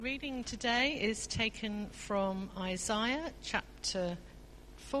Reading today is taken from Isaiah chapter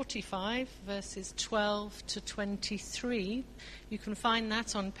 45, verses 12 to 23. You can find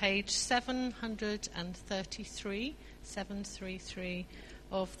that on page 733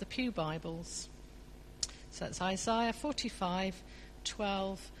 of the Pew Bibles. So that's Isaiah 45,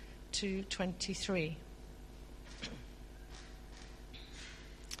 12 to 23.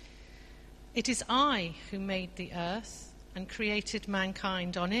 It is I who made the earth and created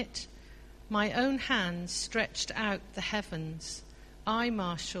mankind on it. My own hands stretched out the heavens. I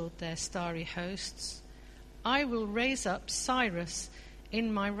marshalled their starry hosts. I will raise up Cyrus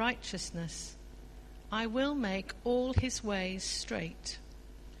in my righteousness. I will make all his ways straight.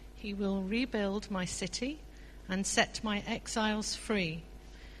 He will rebuild my city and set my exiles free,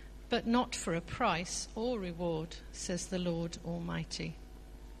 but not for a price or reward, says the Lord Almighty.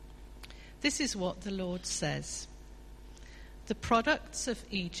 This is what the Lord says. The products of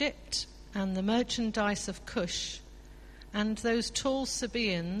Egypt and the merchandise of Cush and those tall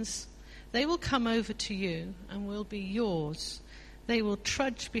Sabaeans, they will come over to you and will be yours. They will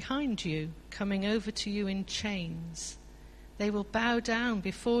trudge behind you, coming over to you in chains. They will bow down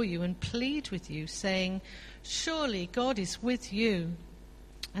before you and plead with you, saying, "Surely God is with you,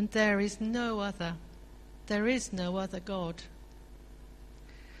 and there is no other. There is no other God."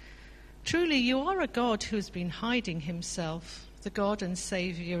 Truly, you are a God who has been hiding himself, the God and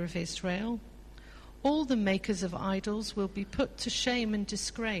Saviour of Israel. All the makers of idols will be put to shame and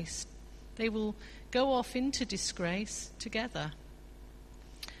disgrace. They will go off into disgrace together.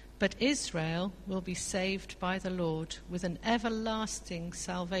 But Israel will be saved by the Lord with an everlasting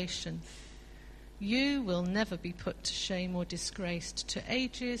salvation. You will never be put to shame or disgraced to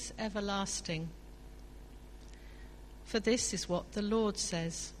ages everlasting. For this is what the Lord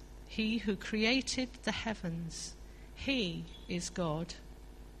says. He who created the heavens, he is God.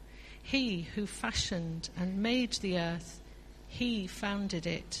 He who fashioned and made the earth, he founded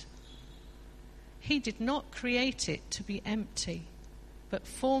it. He did not create it to be empty, but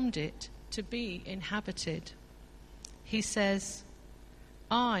formed it to be inhabited. He says,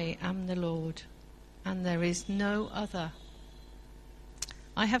 I am the Lord, and there is no other.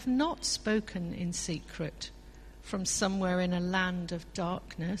 I have not spoken in secret from somewhere in a land of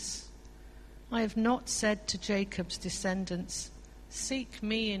darkness. I have not said to Jacob's descendants, "Seek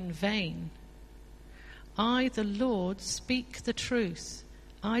me in vain." I, the Lord, speak the truth.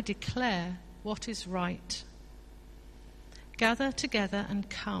 I declare what is right. Gather together and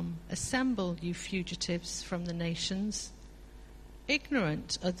come. Assemble, you fugitives from the nations.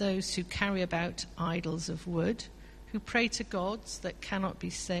 Ignorant are those who carry about idols of wood, who pray to gods that cannot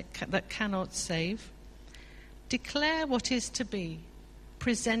save. Declare what is to be.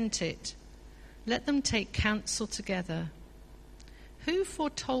 Present it. Let them take counsel together. Who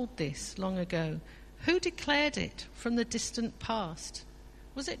foretold this long ago? Who declared it from the distant past?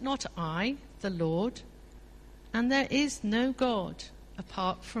 Was it not I, the Lord? And there is no God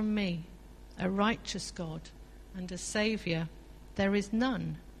apart from me, a righteous God and a Saviour. There is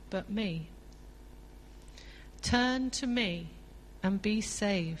none but me. Turn to me and be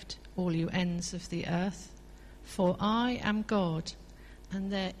saved, all you ends of the earth. For I am God,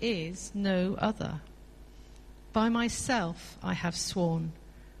 and there is no other. By myself I have sworn.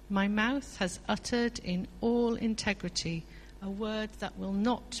 My mouth has uttered in all integrity a word that will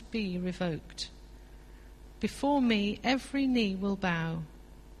not be revoked. Before me every knee will bow.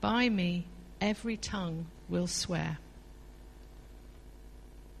 By me every tongue will swear.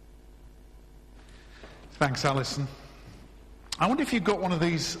 Thanks, Alison. I wonder if you've got one of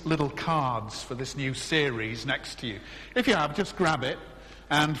these little cards for this new series next to you. If you have, just grab it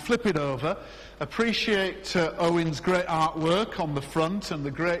and flip it over. Appreciate Owen's great artwork on the front and the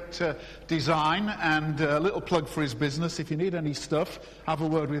great design, and a little plug for his business. If you need any stuff, have a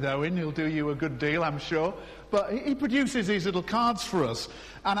word with Owen. He'll do you a good deal, I'm sure. But he produces these little cards for us.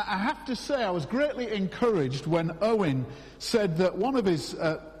 And I have to say, I was greatly encouraged when Owen said that one of his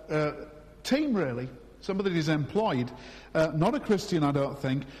team, really, somebody he's employed, not a Christian I don't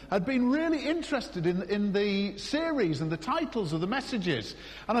think, had been really interested in the series and the titles of the messages.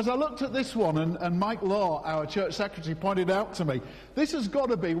 And as I looked at this one, and Mike Law, our church secretary, pointed out to me, this has got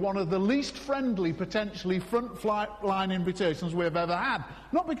to be one of the least friendly, potentially front line invitations we've ever had.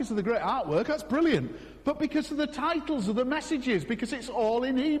 Not because of the great artwork, that's brilliant, but because of the titles of the messages, because it's all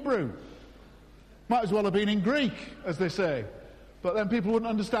in Hebrew. Might as well have been in Greek, as they say. But then people wouldn't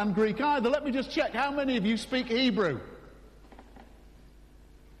understand Greek either. Let me just check. How many of you speak Hebrew?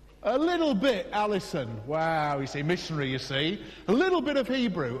 A little bit, Alison. Wow, you see, missionary, you see. A little bit of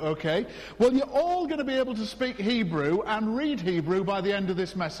Hebrew, okay. Well, you're all going to be able to speak Hebrew and read Hebrew by the end of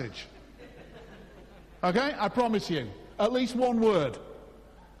this message. Okay, I promise you. At least one word.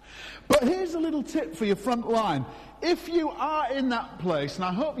 But here's a little tip for your front line. If you are in that place, and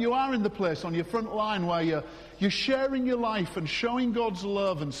I hope you are in the place on your front line where you're sharing your life and showing God's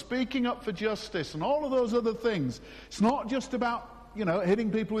love and speaking up for justice and all of those other things. It's not just about, hitting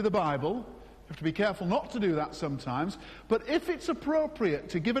people with the Bible. You have to be careful not to do that sometimes. But if it's appropriate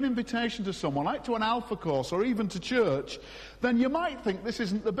to give an invitation to someone, like to an Alpha course or even to church, then you might think this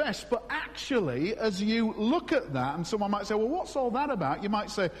isn't the best. But actually, as you look at that, and someone might say, well, what's all that about? You might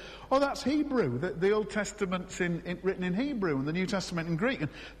say, oh, that's Hebrew. The Old Testament's written in Hebrew and the New Testament in Greek. And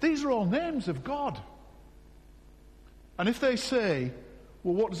these are all names of God. And if they say,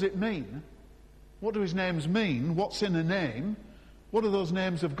 well, what does it mean? What do his names mean? What's in a name? What are those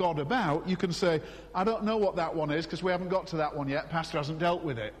names of God about? You can say, I don't know what that one is because we haven't got to that one yet. Pastor hasn't dealt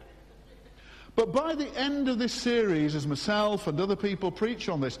with it. But by the end of this series, as myself and other people preach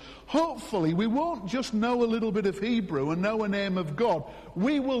on this, hopefully we won't just know a little bit of Hebrew and know a name of God.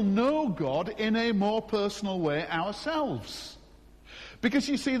 We will know God in a more personal way ourselves. Because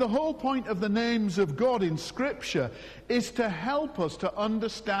you see, the whole point of the names of God in Scripture is to help us to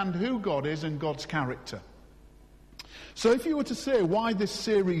understand who God is and God's character. So if you were to say, why this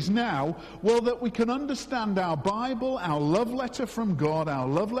series now? Well, that we can understand our Bible, our love letter from God, our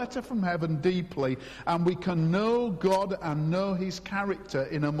love letter from heaven deeply, and we can know God and know his character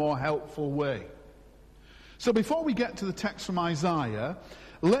in a more helpful way. So before we get to the text from Isaiah,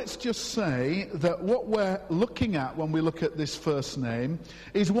 let's just say that what we're looking at when we look at this first name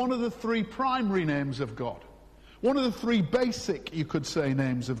is one of the three primary names of God. One of the three basic, you could say,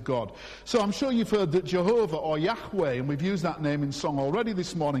 names of God. So I'm sure you've heard that Jehovah or Yahweh, and we've used that name in song already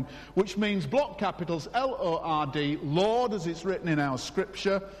this morning, which means block capitals L-O-R-D, Lord, as it's written in our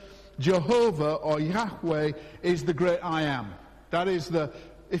scripture. Jehovah or Yahweh is the great I am. That is the,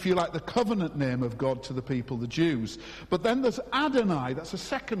 if you like, the covenant name of God to the people, the Jews. But then there's Adonai, that's a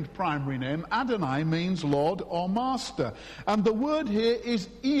second primary name. Adonai means Lord or Master. And the word here is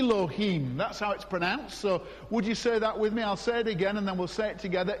Elohim. That's how it's pronounced. So would you say that with me? I'll say it again and then we'll say it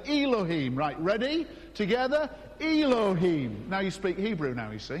together. Elohim. Right, ready? Together? Elohim. Now you speak Hebrew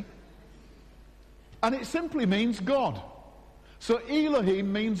now, you see. And it simply means God. So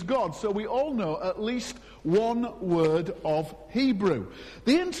Elohim means God. So we all know at least one word of Hebrew.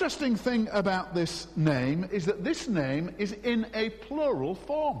 The interesting thing about this name is that this name is in a plural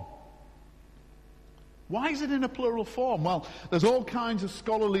form. Why is it in a plural form? Well, there's all kinds of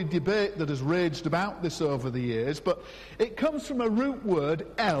scholarly debate that has raged about this over the years, but it comes from a root word,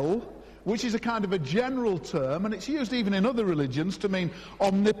 El, which is a kind of a general term, and it's used even in other religions to mean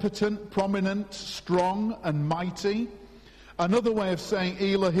omnipotent, prominent, strong, and mighty. Another way of saying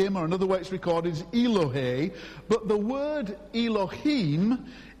Elohim, or another way it's recorded, is Elohe. But the word Elohim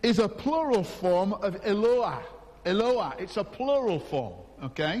is a plural form of Eloah. Eloah, it's a plural form,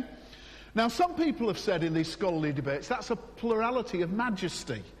 okay? Now, some people have said in these scholarly debates that's a plurality of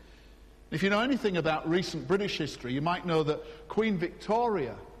majesty. If you know anything about recent British history, you might know that Queen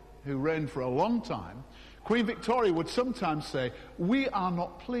Victoria, who reigned for a long time, Queen Victoria would sometimes say, we are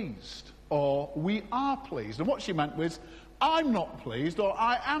not pleased, or we are pleased. And what she meant was, I'm not pleased, or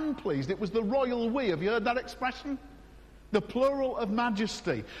I am pleased. It was the royal we. Have you heard that expression? The plural of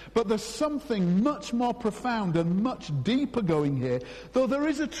majesty. But there's something much more profound and much deeper going here, though there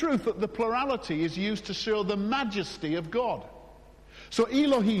is a truth that the plurality is used to show the majesty of God. So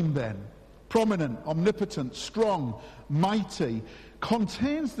Elohim then, prominent, omnipotent, strong, mighty,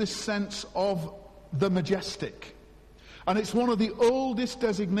 contains this sense of the majestic. And it's one of the oldest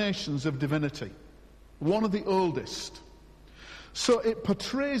designations of divinity. One of the oldest. So it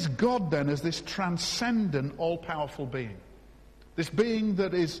portrays God then as this transcendent, all-powerful being. This being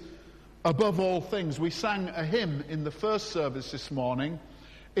that is above all things. We sang a hymn in the first service this morning,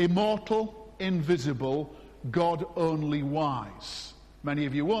 immortal, invisible, God only wise. Many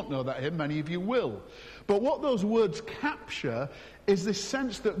of you won't know that hymn, many of you will. But what those words capture is this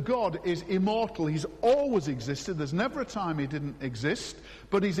sense that God is immortal. He's always existed. There's never a time he didn't exist.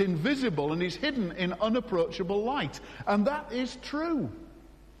 But he's invisible and he's hidden in unapproachable light. And that is true.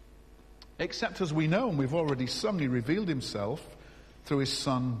 Except as we know, and we've already sung, he revealed himself through his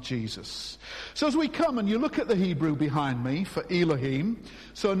son Jesus. So as we come and you look at the Hebrew behind me for Elohim,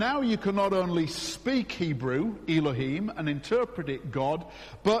 so now you can not only speak Hebrew, Elohim, and interpret it God,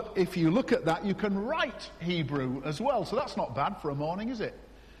 but if you look at that, you can write Hebrew as well. So that's not bad for a morning, is it?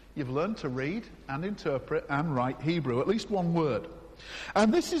 You've learned to read and interpret and write Hebrew, at least one word.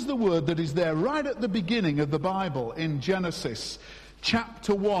 And this is the word that is there right at the beginning of the Bible in Genesis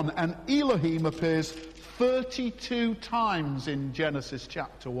chapter 1. And Elohim appears 32 times in Genesis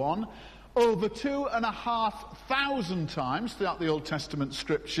chapter 1. Over 2,500 times throughout the Old Testament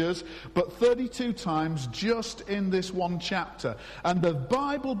scriptures, but 32 times just in this one chapter. And the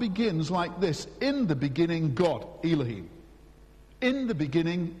Bible begins like this: in the beginning, God, Elohim. In the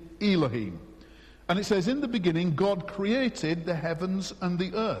beginning, Elohim. And it says, in the beginning, God created the heavens and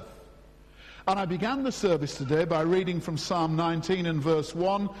the earth. And I began the service today by reading from Psalm 19 and verse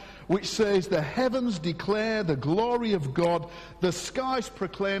 1, which says, the heavens declare the glory of God, the skies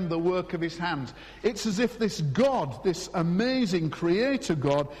proclaim the work of his hands. It's as if this God, this amazing creator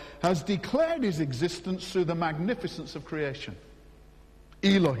God, has declared his existence through the magnificence of creation.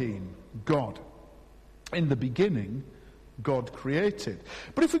 Elohim, God. In the beginning, God created.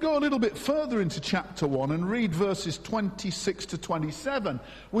 But if we go a little bit further into chapter 1 and read verses 26 to 27,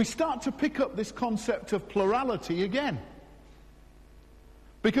 we start to pick up this concept of plurality again.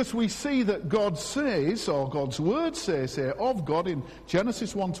 Because we see that God says, or God's word says here of God in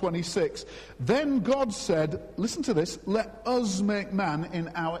Genesis 1:26, then God said, listen to this, let us make man in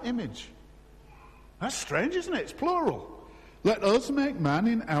our image. That's strange, isn't it? It's plural. Let us make man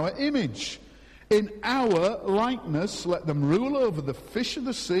in our image. In our likeness, let them rule over the fish of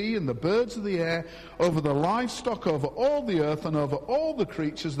the sea and the birds of the air, over the livestock, over all the earth, and over all the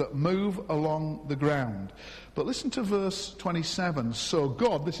creatures that move along the ground. But listen to verse 27. So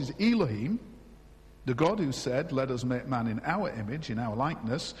God, this is Elohim, the God who said, let us make man in our image, in our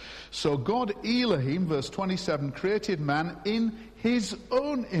likeness. So God, Elohim, verse 27, created man in his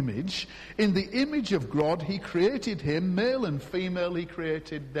own image. In the image of God, he created him, male and female, he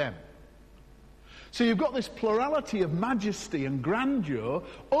created them. So you've got this plurality of majesty and grandeur,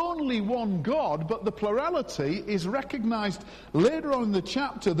 only one God, but the plurality is recognized later on in the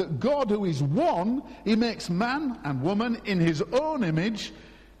chapter that God, who is one, he makes man and woman in his own image,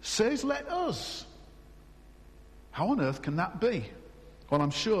 says, let us. How on earth can that be? Well,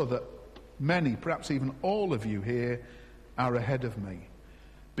 I'm sure that many, perhaps even all of you here, are ahead of me.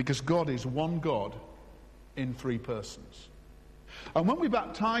 Because God is one God in three persons. And when we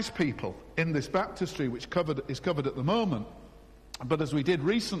baptize people in this baptistry, which is covered at the moment, but as we did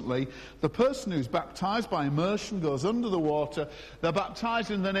recently, the person who's baptized by immersion goes under the water. They're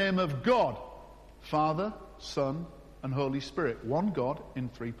baptized in the name of God, Father, Son, and Holy Spirit. One God in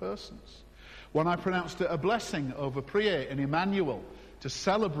three persons. When I pronounced a blessing over Priye and Emmanuel to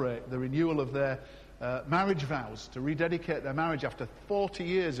celebrate the renewal of their marriage vows, to rededicate their marriage after 40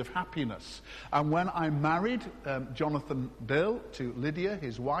 years of happiness. And when I married Jonathan Bill to Lydia,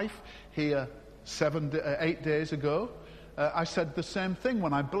 his wife, here 8 days ago, I said the same thing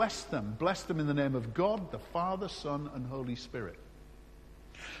when I blessed them in the name of God, the Father, Son, and Holy Spirit.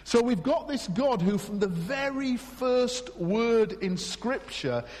 So we've got this God who from the very first word in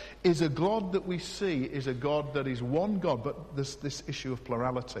Scripture is a God that we see is a God that is one God, but this issue of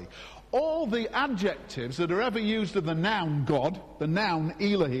plurality. All the adjectives that are ever used of the noun God, the noun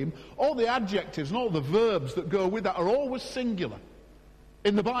Elohim, all the adjectives and all the verbs that go with that are always singular.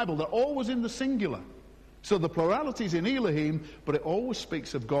 In the Bible, they're always in the singular. So the plurality is in Elohim, but it always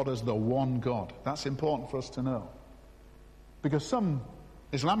speaks of God as the one God. That's important for us to know. Because some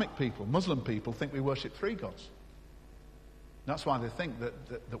Islamic people, Muslim people, think we worship three gods. That's why they think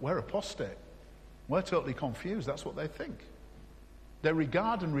that we're apostate. We're totally confused. That's what they think. They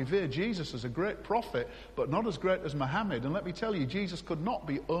regard and revere Jesus as a great prophet, but not as great as Muhammad. And let me tell you, Jesus could not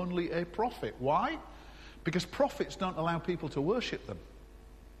be only a prophet. Why? Because prophets don't allow people to worship them.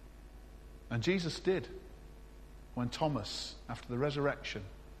 And Jesus did when Thomas, after the resurrection,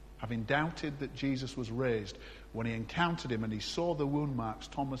 having doubted that Jesus was raised, when he encountered him and he saw the wound marks,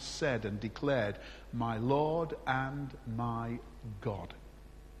 Thomas said and declared, my Lord and my God.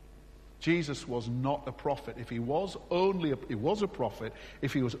 Jesus was not a prophet. If he was a prophet.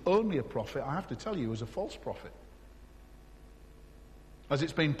 If he was only a prophet, I have to tell you, he was a false prophet. As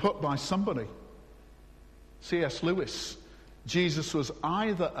it's been put by somebody, C.S. Lewis, Jesus was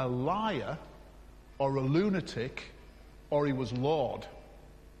either a liar or a lunatic, or he was Lord.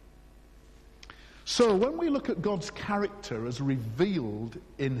 So when we look at God's character as revealed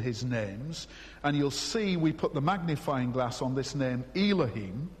in his names, and you'll see we put the magnifying glass on this name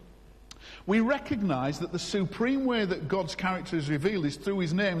Elohim, we recognize that the supreme way that God's character is revealed is through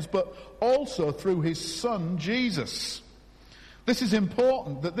his names, but also through his Son, Jesus. This is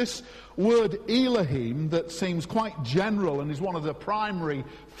important, that this word Elohim, that seems quite general and is one of the primary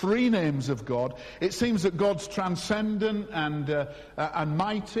three names of God, it seems that God's transcendent and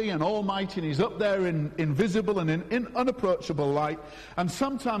mighty and almighty, and he's up there in invisible and in unapproachable light. And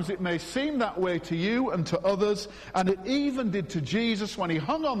sometimes it may seem that way to you and to others, and it even did to Jesus when he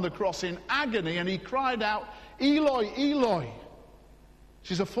hung on the cross in agony and he cried out, Eloi, Eloi.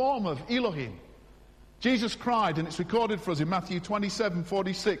 Which is a form of Elohim. Jesus cried, and it's recorded for us in Matthew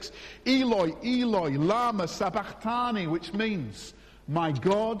 27:46, Eloi, Eloi, lama sabachthani, which means, my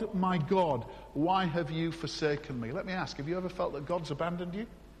God, why have you forsaken me? Let me ask, have you ever felt that God's abandoned you?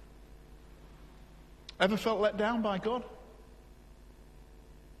 Ever felt let down by God?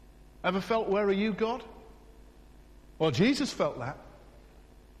 Ever felt, where are you, God? Well, Jesus felt that.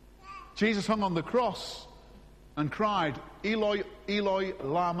 Jesus hung on the cross and cried, Eloi, Eloi,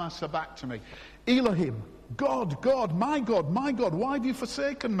 lama sabachthani. Elohim, God, my God, why have you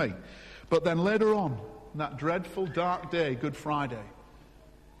forsaken me? But then later on, that dreadful dark day, Good Friday,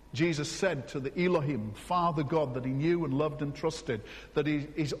 Jesus said to the Elohim, Father God, that he knew and loved and trusted, that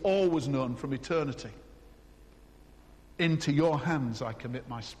he's always known from eternity. Into your hands I commit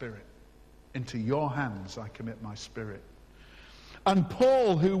my spirit. Into your hands I commit my spirit. And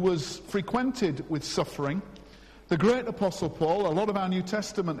Paul, who was frequented with suffering, the great Apostle Paul, a lot of our New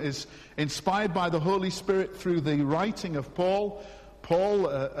Testament is inspired by the Holy Spirit through the writing of Paul. Paul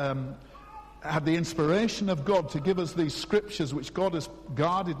had the inspiration of God to give us these scriptures which God has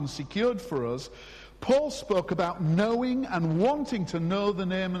guarded and secured for us. Paul spoke about knowing and wanting to know the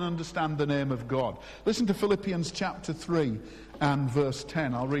name and understand the name of God. Listen to Philippians chapter 3 and verse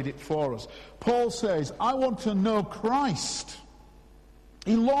 10. I'll read it for us. Paul says, I want to know Christ.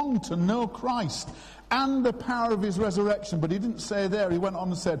 He longed to know Christ and the power of his resurrection. But he didn't say there. He went on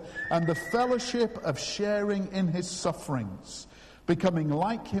and said, and the fellowship of sharing in his sufferings, becoming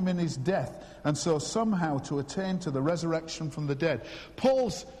like him in his death, and so somehow to attain to the resurrection from the dead.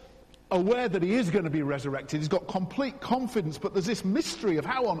 Paul's aware that he is going to be resurrected. He's got complete confidence, but there's this mystery of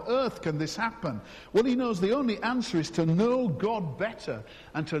how on earth can this happen? Well, he knows the only answer is to know God better.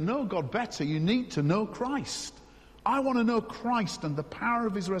 And to know God better, you need to know Christ. I want to know Christ and the power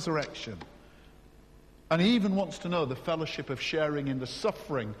of his resurrection. And he even wants to know the fellowship of sharing in the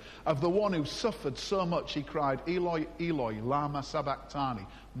suffering of the one who suffered so much. He cried, Eloi, Eloi, lama sabachthani.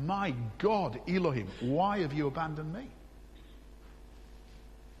 My God, Elohim, why have you abandoned me?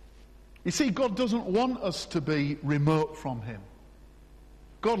 You see, God doesn't want us to be remote from him.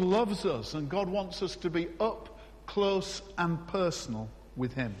 God loves us, and God wants us to be up close and personal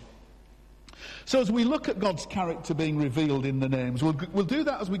with him. So as we look at God's character being revealed in the names, we'll do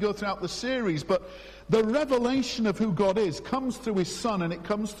that as we go throughout the series, but the revelation of who God is comes through his Son, and it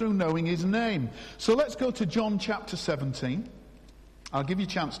comes through knowing his name. So let's go to John chapter 17. I'll give you a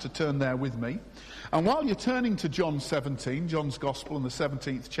chance to turn there with me. And while you're turning to John 17, John's Gospel in the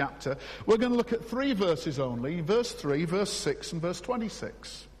 17th chapter, we're going to look at 3 verses only, verse 3, verse 6, and verse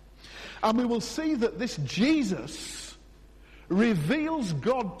 26. And we will see that this Jesus reveals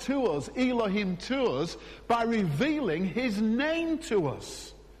God to us, Elohim to us, by revealing his name to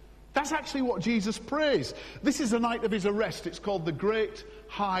us. That's actually what Jesus prays. This is the night of his arrest. It's called the Great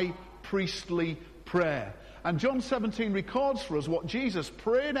High Priestly Prayer. And John 17 records for us what Jesus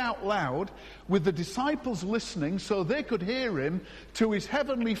prayed out loud with the disciples listening so they could hear him to his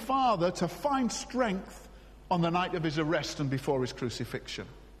heavenly Father to find strength on the night of his arrest and before his crucifixion.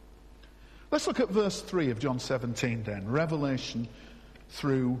 Let's look at verse 3 of John 17 then. Revelation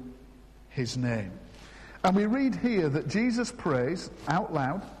through his name. And we read here that Jesus prays out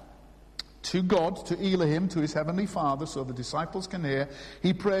loud to God, to Elohim, to his heavenly Father, so the disciples can hear.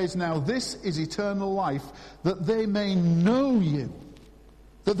 He prays, now this is eternal life, that they may know you,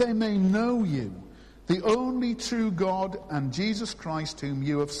 the only true God, and Jesus Christ whom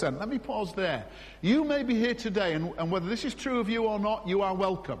you have sent. Let me pause there. You may be here today, and whether this is true of you or not, you are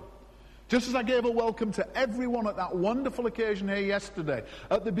welcome. Just as I gave a welcome to everyone at that wonderful occasion here yesterday.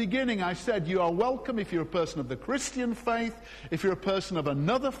 At the beginning I said you are welcome if you're a person of the Christian faith, if you're a person of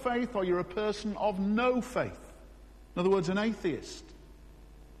another faith, or you're a person of no faith. In other words, an atheist.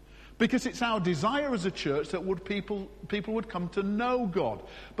 Because it's our desire as a church that people would come to know God.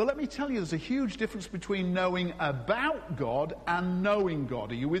 But let me tell you, there's a huge difference between knowing about God and knowing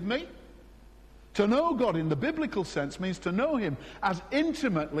God. Are you with me? To know God in the biblical sense means to know him as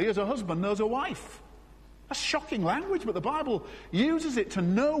intimately as a husband knows a wife. That's shocking language, but the Bible uses it to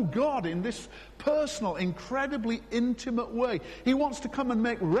know God in this personal, incredibly intimate way. He wants to come and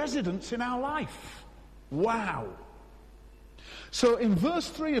make residence in our life. Wow. So in verse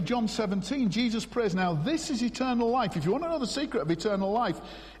 3 of John 17, Jesus prays, now this is eternal life. If you want to know the secret of eternal life,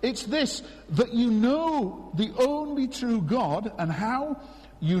 it's this, that you know the only true God, and how?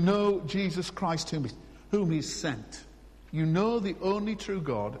 You know Jesus Christ whom He's sent. You know the only true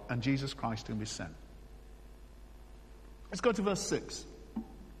God and Jesus Christ whom He's sent. Let's go to verse 6.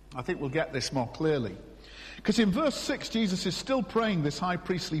 I think we'll get this more clearly. Because in verse 6, Jesus is still praying this high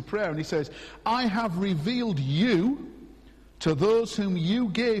priestly prayer, and He says, I have revealed you to those whom you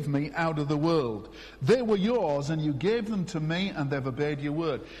gave me out of the world. They were yours, and you gave them to me, and they've obeyed your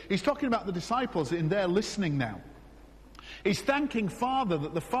word. He's talking about the disciples in there listening now. He's thanking Father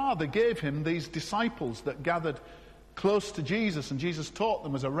that the Father gave Him these disciples that gathered close to Jesus, and Jesus taught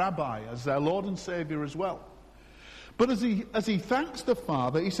them as a rabbi, as their Lord and Saviour as well. But as he thanks the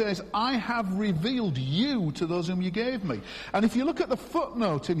Father, He says, I have revealed you to those whom you gave me. And if you look at the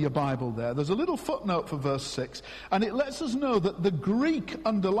footnote in your Bible there's a little footnote for verse 6, and it lets us know that the Greek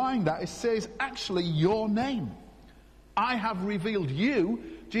underlying that, it says actually your name. I have revealed you.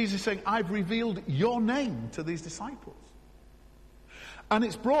 Jesus is saying, I've revealed your name to these disciples. And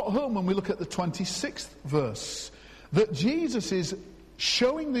it's brought home when we look at the 26th verse, that Jesus is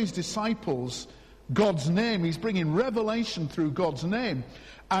showing these disciples God's name. He's bringing revelation through God's name,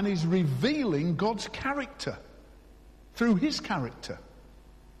 and He's revealing God's character through His character.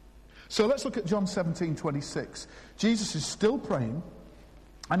 So let's look at John 17:26. Jesus is still praying,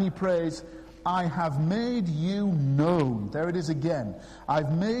 and He prays, I have made you known. There it is again.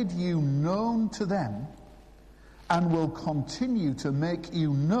 I've made you known to them, and will continue to make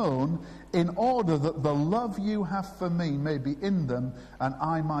you known, in order that the love you have for me may be in them, and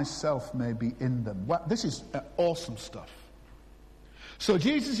I myself may be in them. Well, this is awesome stuff. So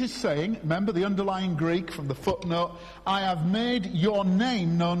Jesus is saying, remember the underlying Greek from the footnote, I have made your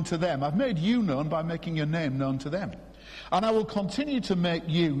name known to them. I've made you known by making your name known to them. And I will continue to make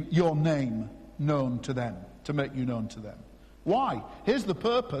your name known to them, to make you known to them. Why? Here's the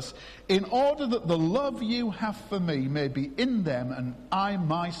purpose. In order that the love you have for me may be in them, and I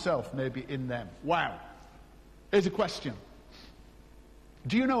myself may be in them. Wow. Here's a question.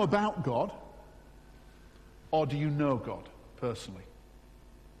 Do you know about God? Or do you know God personally?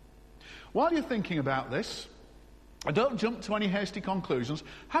 While you're thinking about this, don't jump to any hasty conclusions.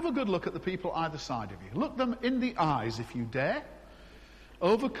 Have a good look at the people either side of you. Look them in the eyes if you dare.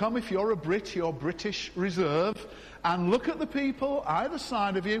 Overcome, if you're a Brit, your British reserve, and look at the people either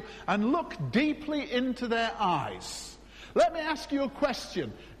side of you and look deeply into their eyes. Let me ask you a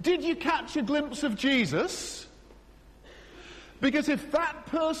question. Did you catch a glimpse of Jesus? Because if that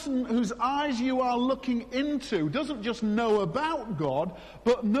person whose eyes you are looking into doesn't just know about God,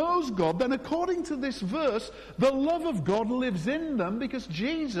 but knows God, then according to this verse, the love of God lives in them because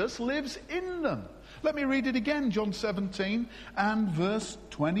Jesus lives in them. Let me read it again, John 17 and verse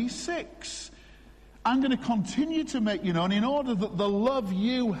 26. I'm going to continue to make you known in order that the love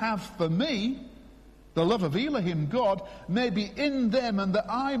you have for me, the love of Elohim, God, may be in them, and that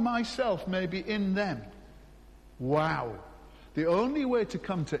I myself may be in them. Wow. The only way to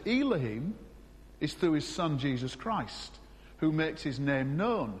come to Elohim is through His Son Jesus Christ, who makes His name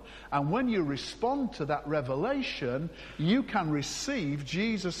known. And when you respond to that revelation, you can receive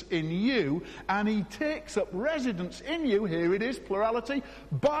Jesus in you, and He takes up residence in you, here it is, plurality,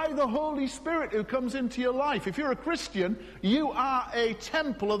 by the Holy Spirit who comes into your life. If you're a Christian, you are a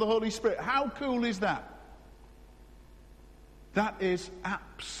temple of the Holy Spirit. How cool is that? That is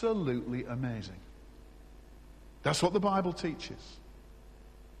absolutely amazing. That's what the Bible teaches.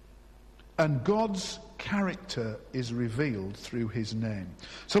 And God's character is revealed through His name.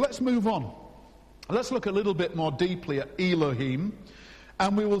 So let's move on. Let's look a little bit more deeply at Elohim.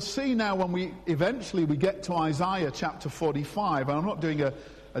 And we will see now when we eventually get to Isaiah chapter 45. And I'm not doing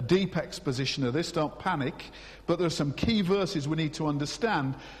a deep exposition of this, don't panic. But there are some key verses we need to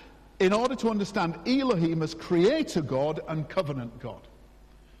understand in order to understand Elohim as creator God and covenant God.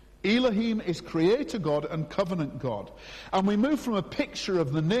 Elohim is creator God and covenant God. And we move from a picture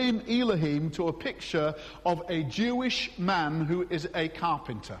of the name Elohim to a picture of a Jewish man who is a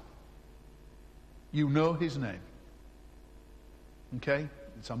carpenter. You know his name. Okay?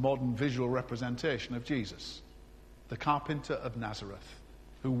 It's a modern visual representation of Jesus, the carpenter of Nazareth,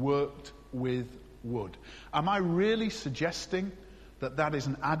 who worked with wood. Am I really suggesting that that is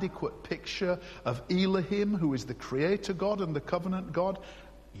an adequate picture of Elohim, who is the creator God and the covenant God?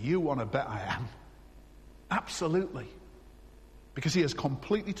 You want to bet I am. Absolutely. Because He has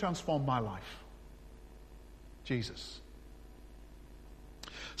completely transformed my life. Jesus.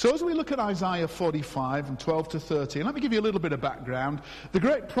 So as we look at Isaiah 45 and 12 to 13, let me give you a little bit of background. The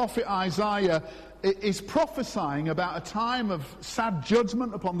great prophet Isaiah is prophesying about a time of sad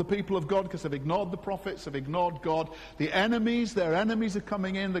judgment upon the people of God because they've ignored the prophets, they've ignored God. Their enemies are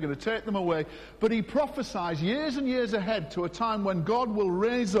coming in, they're going to take them away. But he prophesies years and years ahead to a time when God will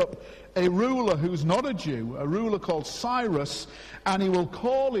raise up a ruler who's not a Jew, a ruler called Cyrus, and he will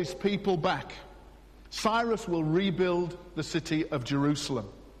call his people back. Cyrus will rebuild the city of Jerusalem,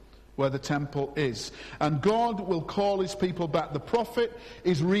 where the temple is. And God will call his people back. The prophet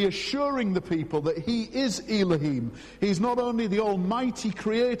is reassuring the people that he is Elohim. He's not only the almighty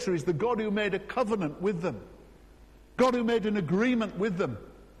creator, he's the God who made a covenant with them. God who made an agreement with them.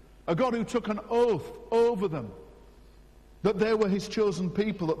 A God who took an oath over them. That they were his chosen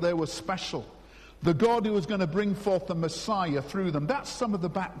people, that they were special. The God who was going to bring forth the Messiah through them. That's some of the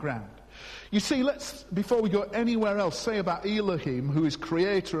background. You see, let's, before we go anywhere else, say about Elohim, who is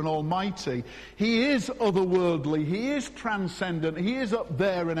creator and almighty. He is otherworldly, he is transcendent, he is up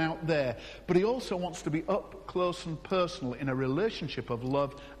there and out there. But he also wants to be up close and personal in a relationship of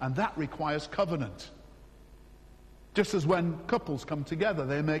love, and that requires covenant. Just as when couples come together,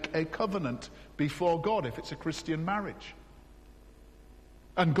 they make a covenant before God, if it's a Christian marriage.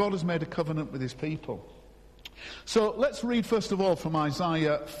 And God has made a covenant with his people. So let's read first of all from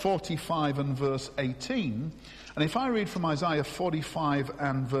Isaiah 45 and verse 18. And if I read from Isaiah 45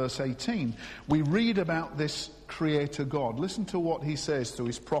 and verse 18, we read about this creator God. Listen to what he says to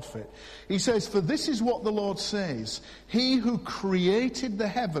his prophet. He says, "For this is what the Lord says, he who created the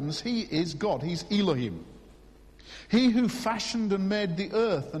heavens, he is God." He's Elohim. "He who fashioned and made the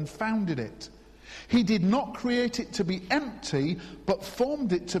earth and founded it. He did not create it to be empty, but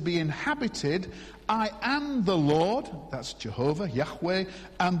formed it to be inhabited. I am the Lord," that's Jehovah, Yahweh,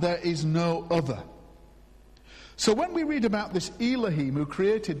 "and there is no other." So when we read about this Elohim who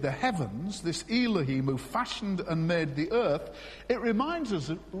created the heavens, this Elohim who fashioned and made the earth, it reminds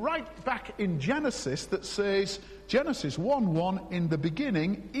us right back in Genesis that says, Genesis 1:1, "In the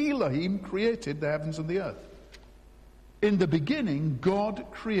beginning, Elohim created the heavens and the earth." In the beginning, God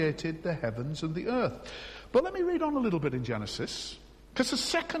created the heavens and the earth. But let me read on a little bit in Genesis, because the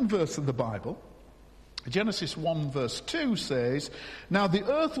second verse of the Bible, Genesis 1 verse 2 says, "Now the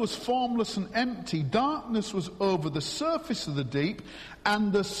earth was formless and empty, darkness was over the surface of the deep,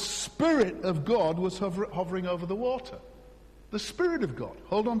 and the Spirit of God was hovering over the water." The Spirit of God.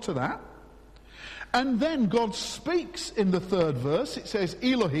 Hold on to that. And then God speaks in the third verse. It says,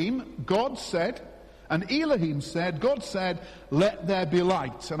 "Elohim, God said," and Elohim said, God said, "Let there be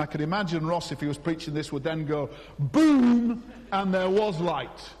light." And I could imagine Ross, if he was preaching this, would then go, boom, and there was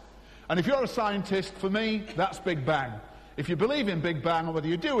light. And if you're a scientist, for me, that's Big Bang. If you believe in Big Bang, or whether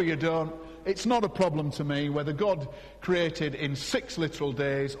you do or you don't, it's not a problem to me whether God created in 6 literal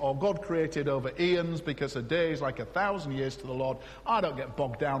days or God created over eons, because a day is like 1,000 years to the Lord. I don't get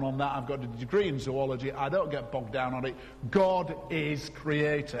bogged down on that. I've got a degree in zoology. I don't get bogged down on it. God is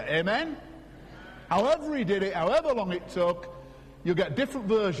creator. Amen? However he did it, however long it took, you'll get different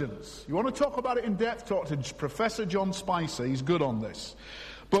versions. You want to talk about it in depth, talk to Professor John Spicer. He's good on this.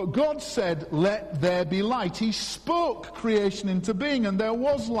 But God said, "Let there be light." He spoke creation into being, and there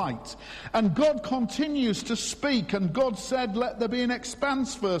was light. And God continues to speak, and God said, "Let there be an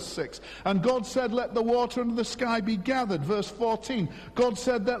expanse," verse 6. And God said, "Let the water under the sky be gathered," verse 14. God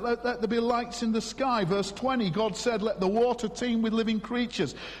said, let there be lights in the sky," verse 20. God said, "Let the water teem with living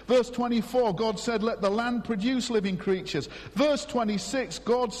creatures," verse 24. God said, "Let the land produce living creatures," verse 26.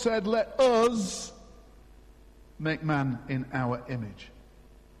 God said, "Let us make man in our image."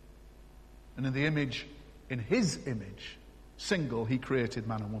 And in his image, single, he created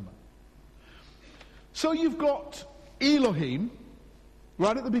man and woman. So you've got Elohim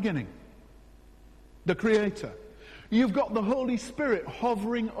right at the beginning, the creator. You've got the Holy Spirit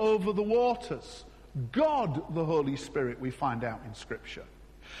hovering over the waters. God, the Holy Spirit, we find out in Scripture.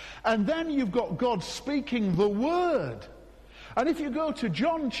 And then you've got God speaking the word. And if you go to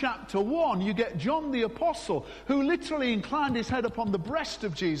John chapter 1, you get John the Apostle, who literally inclined his head upon the breast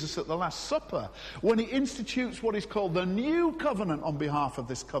of Jesus at the Last Supper, when he institutes what is called the new covenant on behalf of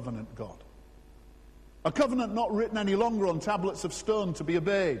this covenant God. A covenant not written any longer on tablets of stone to be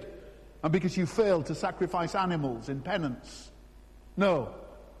obeyed, and because you failed to sacrifice animals in penance. No,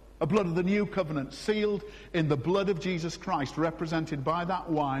 a blood of the new covenant, sealed in the blood of Jesus Christ, represented by that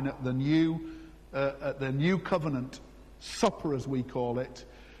wine at the new covenant supper, as we call it,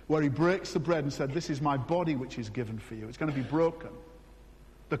 where he breaks the bread and said, "This is my body which is given for you. It's going to be broken."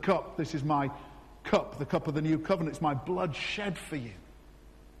 The cup, "This is my cup, the cup of the new covenant. It's my blood shed for you."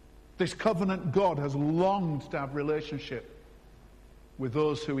 This covenant God has longed to have relationship with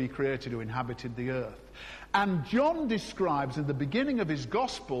those who he created, who inhabited the earth. And John describes in the beginning of his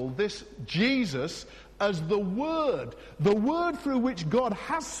gospel this Jesus as the Word through which God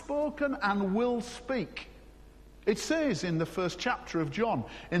has spoken and will speak. It says in the first chapter of John,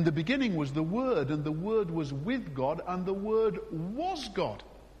 in the beginning was the Word, and the Word was with God, and the Word was God.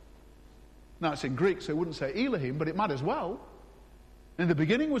 Now it's in Greek, so it wouldn't say Elohim, but it might as well. In the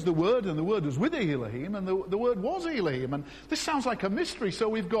beginning was the Word, and the Word was with Elohim, and the Word was Elohim. And this sounds like a mystery, so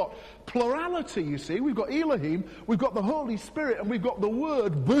we've got plurality, you see. We've got Elohim, we've got the Holy Spirit, and we've got the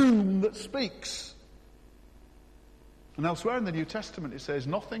Word, boom, that speaks. And elsewhere in the New Testament it says,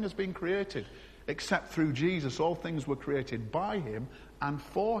 nothing has been created except through Jesus. All things were created by him and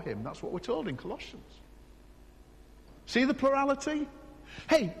for him. That's what we're told in Colossians. See the plurality?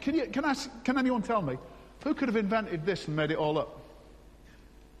 Hey, can anyone tell me, who could have invented this and made it all up?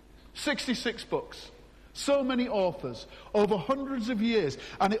 66 books, so many authors, over hundreds of years,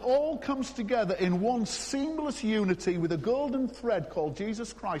 and it all comes together in one seamless unity with a golden thread called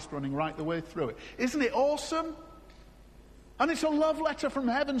Jesus Christ running right the way through it. Isn't it awesome? And it's a love letter from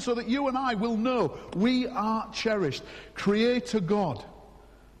heaven so that you and I will know we are cherished. Creator God.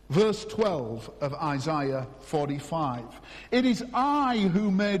 Verse 12 of Isaiah 45. It is I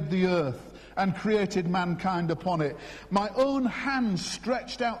who made the earth and created mankind upon it. My own hand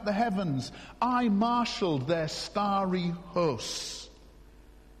stretched out the heavens. I marshaled their starry hosts.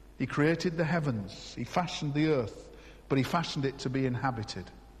 He created the heavens. He fashioned the earth, but he fashioned it to be inhabited.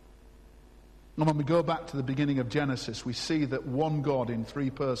 And when we go back to the beginning of Genesis, we see that one God in three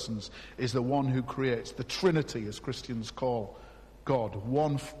persons is the one who creates. The Trinity, as Christians call God.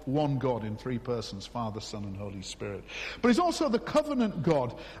 One God in three persons, Father, Son, and Holy Spirit. But he's also the covenant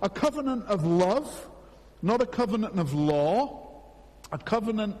God. A covenant of love, not a covenant of law. A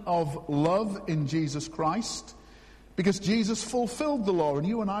covenant of love in Jesus Christ. Because Jesus fulfilled the law, and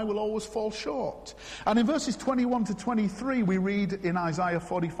you and I will always fall short. And in verses 21 to 23, we read in Isaiah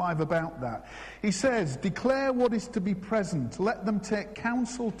 45 about that. He says, declare what is to be present. Let them take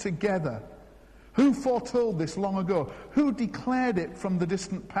counsel together. Who foretold this long ago? Who declared it from the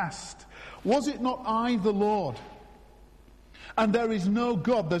distant past? Was it not I, the Lord? And there is no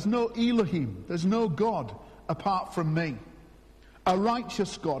God, there's no Elohim, there's no God apart from me. A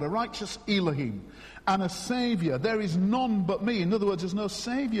righteous God, a righteous Elohim, and a Saviour. There is none but me. In other words, there's no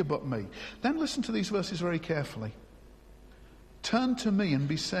Saviour but me. Then listen to these verses very carefully. Turn to me and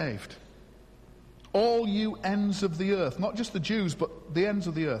be saved. All you ends of the earth, not just the Jews, but the ends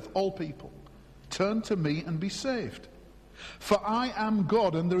of the earth, all people. Turn to me and be saved. For I am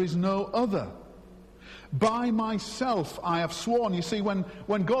God and there is no other. By myself I have sworn. You see, when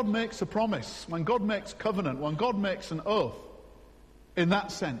God makes a promise, when God makes covenant, when God makes an oath, in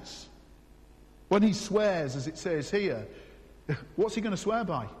that sense, when he swears, as it says here, what's he going to swear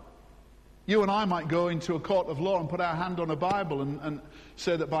by? You and I might go into a court of law and put our hand on a Bible and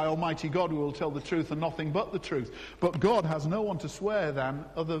say that by Almighty God we will tell the truth and nothing but the truth. But God has no one to swear than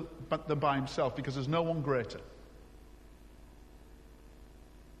by himself, because there's no one greater.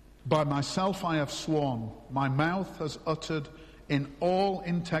 By myself I have sworn, my mouth has uttered in all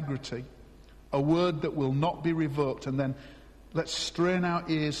integrity a word that will not be revoked. And then let's strain our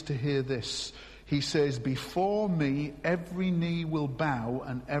ears to hear this. He says, before me every knee will bow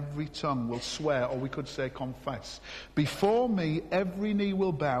and every tongue will swear, or we could say confess. Before me every knee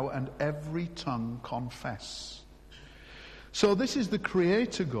will bow and every tongue confess. So this is the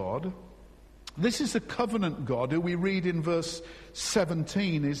Creator God. This is the covenant God, who we read in verse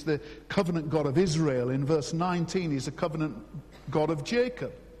 17 is the covenant God of Israel. In verse 19 he's the covenant God of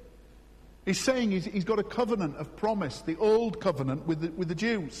Jacob. He's saying he's got a covenant of promise, the old covenant with the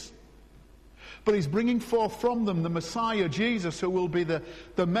Jews. But he's bringing forth from them the Messiah, Jesus, who will be the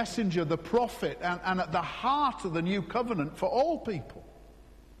messenger, the prophet, and at the heart of the new covenant for all people.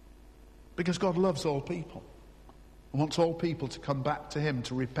 Because God loves all people. He wants all people to come back to him,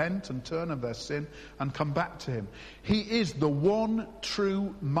 to repent and turn of their sin and come back to him. He is the one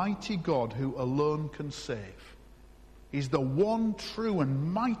true mighty God who alone can save. He's the one true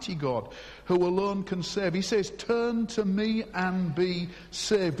and mighty God who alone can save. He says, turn to me and be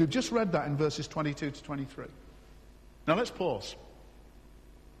saved. We've just read that in verses 22 to 23. Now let's pause.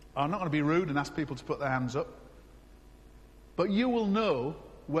 I'm not going to be rude and ask people to put their hands up. But you will know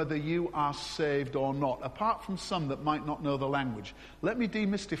whether you are saved or not, apart from some that might not know the language. Let me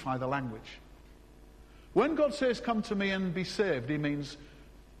demystify the language. When God says, come to me and be saved, he means,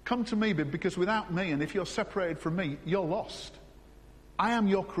 come to me, because without me, and if you're separated from me, you're lost. I am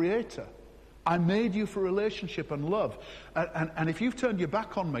your creator. I made you for relationship and love. And if you've turned your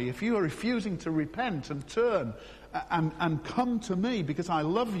back on me, if you are refusing to repent and turn and come to me because I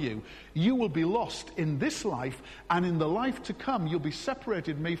love you, you will be lost in this life, and in the life to come you'll be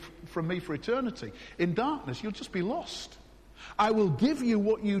separated from me for eternity. In darkness you'll just be lost. I will give you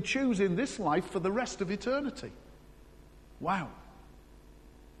what you choose in this life for the rest of eternity. Wow.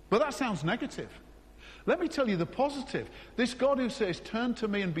 But that sounds negative. Let me tell you the positive. This God who says, turn to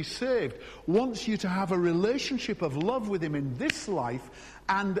me and be saved, wants you to have a relationship of love with him in this life,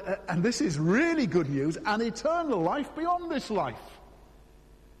 and this is really good news, an eternal life beyond this life.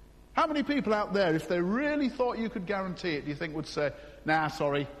 How many people out there, if they really thought you could guarantee it, do you think would say, nah,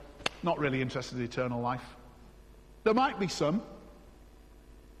 sorry, not really interested in eternal life? There might be some,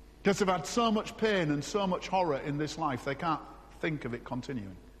 because they've had so much pain and so much horror in this life, they can't think of it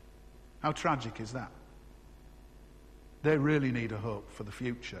continuing. How tragic is that? They really need a hope for the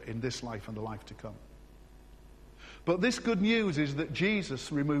future in this life and the life to come. But this good news is that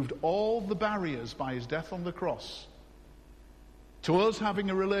Jesus removed all the barriers by his death on the cross to us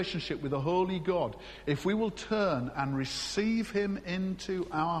having a relationship with a holy God, if we will turn and receive him into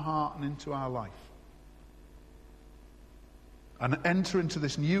our heart and into our life, and enter into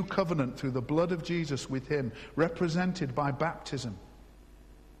this new covenant through the blood of Jesus with him, represented by baptism.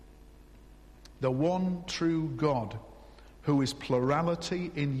 The one true God, who is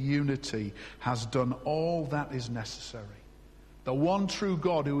plurality in unity, has done all that is necessary. The one true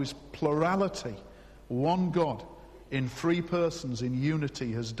God who is plurality, one God in three persons in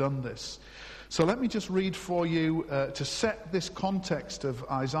unity, has done this. So let me just read for you to set this context of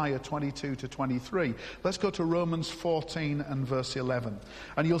Isaiah 22 to 23. Let's go to Romans 14 and verse 11.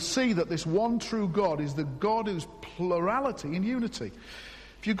 And you'll see that this one true God is the God who's plurality in unity.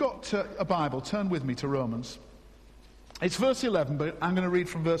 If you've got a Bible, turn with me to Romans. It's verse 11, but I'm going to read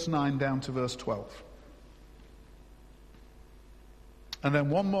from verse 9 down to verse 12. And then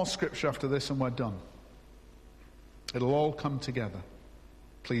one more scripture after this and we're done. It'll all come together.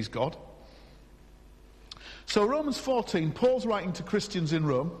 Please God. So Romans 14, Paul's writing to Christians in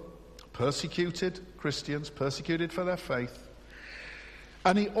Rome, persecuted Christians, persecuted for their faith.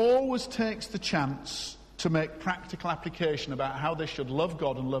 And he always takes the chance to make practical application about how they should love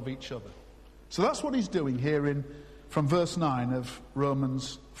God and love each other. So that's what he's doing here from verse 9 of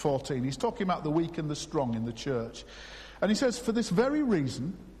Romans 14. He's talking about the weak and the strong in the church. And he says, for this very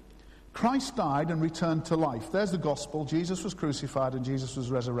reason, Christ died and returned to life. There's the gospel. Jesus was crucified and Jesus was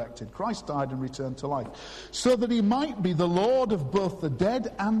resurrected. Christ died and returned to life, so that he might be the Lord of both the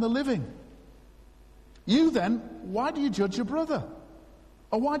dead and the living. You then, why do you judge your brother?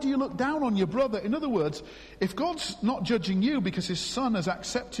 Or why do you look down on your brother? In other words, if God's not judging you because his Son has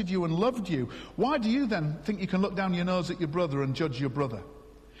accepted you and loved you, why do you then think you can look down your nose at your brother and judge your brother?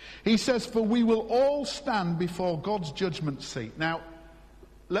 He says, for we will all stand before God's judgment seat. Now,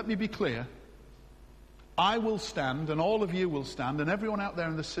 let me be clear. I will stand, and all of you will stand, and everyone out there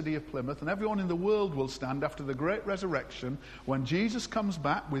in the city of Plymouth, and everyone in the world will stand after the great resurrection. When Jesus comes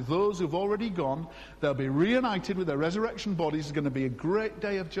back with those who've already gone, they'll be reunited with their resurrection bodies. It's going to be a great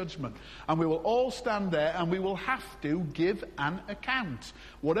day of judgment. And we will all stand there, and we will have to give an account.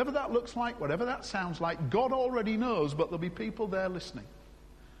 Whatever that looks like, whatever that sounds like, God already knows, but there'll be people there listening.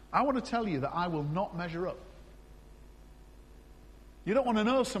 I want to tell you that I will not measure up. You don't want to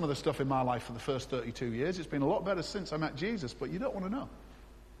know some of the stuff in my life for the first 32 years. It's been a lot better since I met Jesus, but you don't want to know.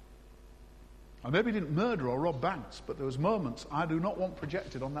 I maybe didn't murder or rob banks, but there was moments I do not want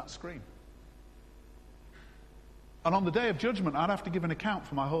projected on that screen. And on the day of judgment, I'd have to give an account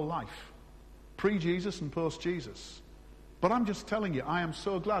for my whole life, pre-Jesus and post-Jesus. But I'm just telling you, I am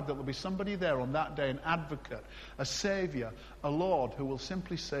so glad that there'll be somebody there on that day, an advocate, a saviour, a Lord, who will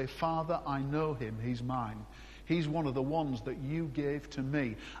simply say, Father, I know him, he's mine. He's one of the ones that you gave to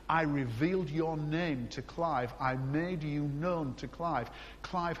me. I revealed your name to Clive. I made you known to Clive.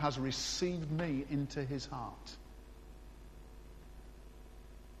 Clive has received me into his heart.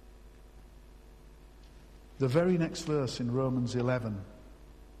 The very next verse in Romans 11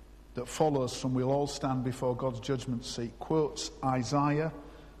 that follows from we'll all stand before God's judgment seat quotes Isaiah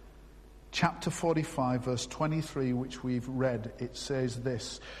chapter 45 verse 23, which we've read. It says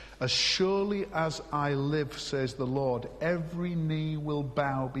this: as surely as I live, says the Lord, every knee will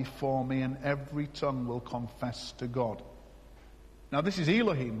bow before me and every tongue will confess to God. Now this is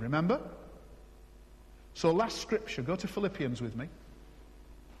Elohim, remember? So last scripture, go to Philippians with me.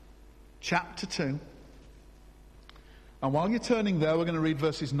 Chapter 2. And while you're turning there, we're going to read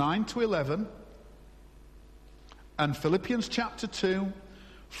verses 9 to 11. And Philippians chapter 2,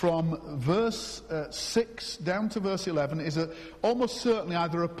 from verse 6 down to verse 11 is almost certainly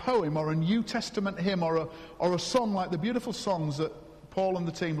either a poem or a New Testament hymn or a song like the beautiful songs that Paul and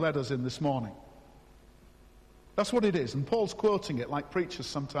the team led us in this morning. That's what it is, and Paul's quoting it like preachers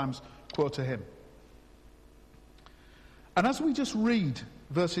sometimes quote a hymn. And as we just read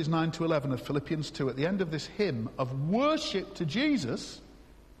verses 9 to 11 of Philippians 2 at the end of this hymn of worship to Jesus,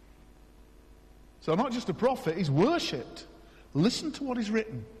 so not just a prophet, he's worshipped. Listen to what is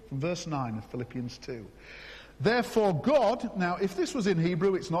written from verse 9 of Philippians 2. Therefore God, now if this was in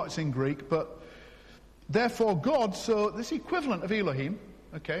Hebrew, it's not, it's in Greek, but therefore God, so this equivalent of Elohim,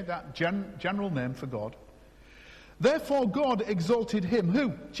 okay, that general name for God. Therefore God exalted him,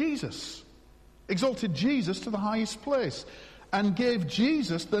 who? Jesus. Exalted Jesus to the highest place and gave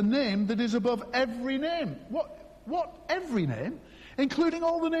Jesus the name that is above every name. What every name? Including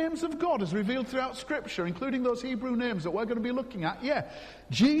all the names of God as revealed throughout Scripture, including those Hebrew names that we're going to be looking at. Yeah,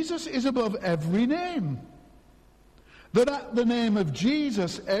 Jesus is above every name. That at the name of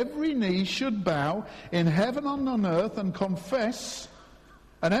Jesus every knee should bow in heaven and on earth and confess,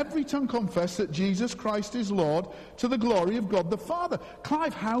 and every tongue confess that Jesus Christ is Lord, to the glory of God the Father.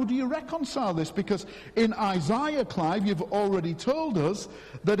 Clive, how do you reconcile this? Because in Isaiah, Clive, you've already told us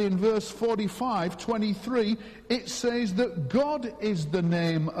that in verse 45:23, it says that God is the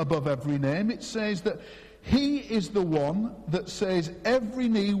name above every name. It says that he is the one that says every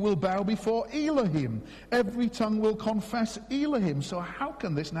knee will bow before Elohim. Every tongue will confess Elohim. So how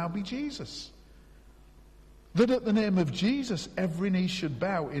can this now be Jesus? That at the name of Jesus every knee should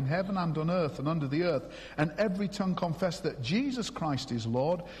bow in heaven and on earth and under the earth, and every tongue confess that Jesus Christ is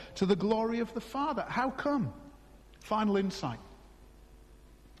Lord, to the glory of the Father. How come? Final insight.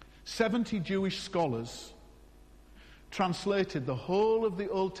 70 Jewish scholars translated the whole of the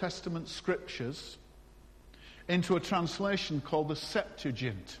Old Testament scriptures into a translation called the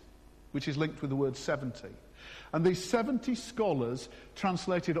Septuagint, which is linked with the word 70. And these 70 scholars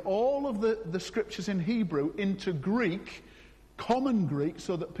translated all of the scriptures in Hebrew into Greek, common Greek,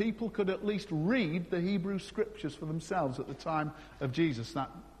 so that people could at least read the Hebrew scriptures for themselves at the time of Jesus. That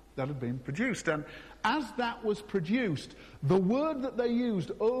had been produced. And as that was produced, the word that they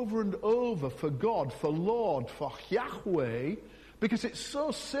used over and over for God, for Lord, for Yahweh, because it's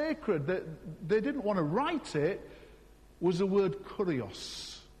so sacred that they didn't want to write it, was the word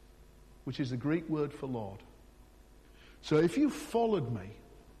kurios, which is the Greek word for Lord. So if you followed me,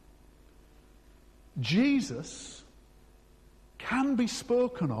 Jesus can be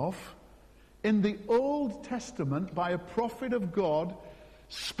spoken of in the Old Testament by a prophet of God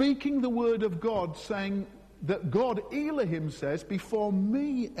speaking the word of God, saying that God, Elohim, says, before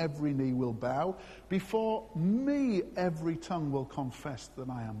me every knee will bow, before me every tongue will confess that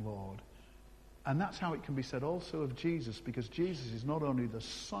I am Lord. And that's how it can be said also of Jesus, because Jesus is not only the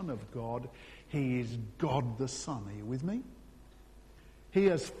Son of God, he is God the Son. Are you with me? He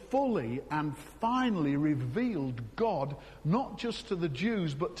has fully and finally revealed God, not just to the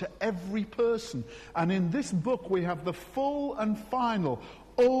Jews, but to every person. And in this book we have the full and final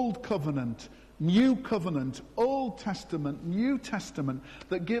Old Covenant, New Covenant, Old Testament, New Testament,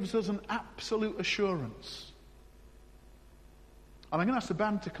 that gives us an absolute assurance. And I'm going to ask the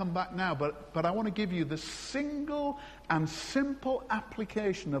band to come back now, but I want to give you the single and simple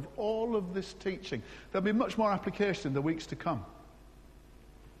application of all of this teaching. There'll be much more application in the weeks to come.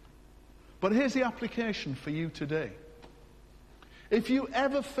 But here's the application for you today. If you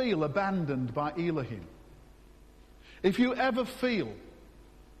ever feel abandoned by Elohim, if you ever feel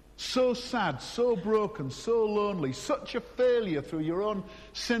so sad, so broken, so lonely, such a failure through your own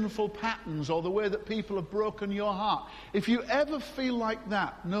sinful patterns or the way that people have broken your heart, if you ever feel like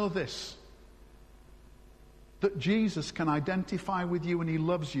that, know this: that Jesus can identify with you and he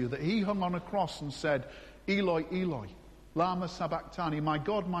loves you, that he hung on a cross and said, Eloi, Eloi, lama sabachthani, my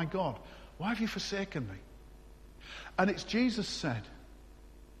God, why have you forsaken me? And it's Jesus said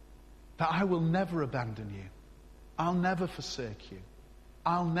that I will never abandon you. I'll never forsake you.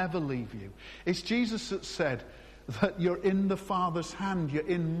 I'll never leave you. It's Jesus that said that you're in the Father's hand, you're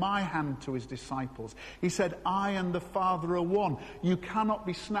in my hand, to his disciples. He said, I and the Father are one. You cannot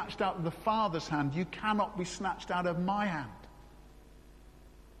be snatched out of the Father's hand. You cannot be snatched out of my hand.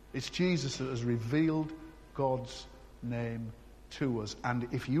 It's Jesus that has revealed God's name to us. And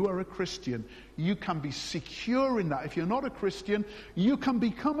if you are a Christian, you can be secure in that. If you're not a Christian, you can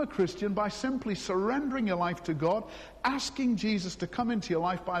become a Christian by simply surrendering your life to God, asking Jesus to come into your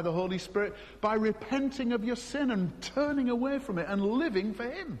life by the Holy Spirit, by repenting of your sin and turning away from it and living for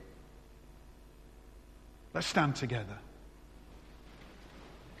him. Let's stand together.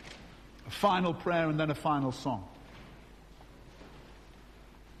 A final prayer and then a final song.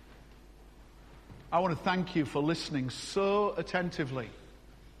 I want to thank you for listening so attentively.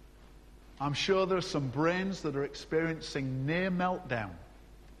 I'm sure there are some brains that are experiencing near meltdown.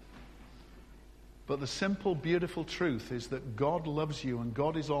 But the simple, beautiful truth is that God loves you and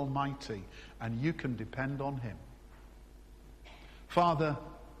God is almighty and you can depend on him. Father,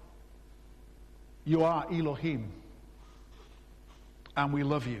 you are Elohim and we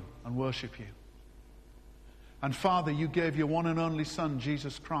love you and worship you. And Father, you gave your one and only Son,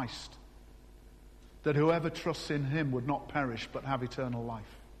 Jesus Christ, that whoever trusts in him would not perish but have eternal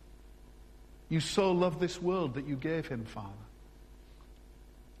life. You so loved this world that you gave him, Father.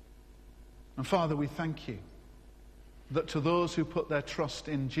 And Father, we thank you that to those who put their trust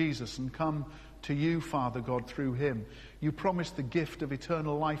in Jesus and come to you, Father God, through him, you promise the gift of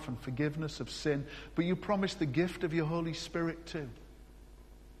eternal life and forgiveness of sin, but you promise the gift of your Holy Spirit too.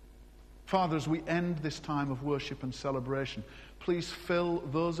 Father, as we end this time of worship and celebration, please fill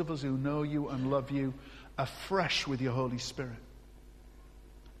those of us who know you and love you afresh with your Holy Spirit.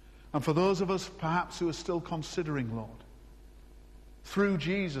 And for those of us perhaps who are still considering, Lord, through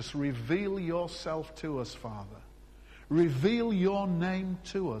Jesus, reveal yourself to us, Father. Reveal your name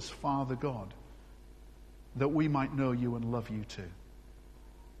to us, Father God, that we might know you and love you too.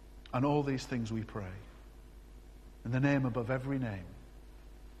 And all these things we pray in the name above every name,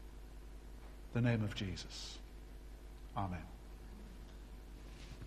 the name of Jesus. Amen.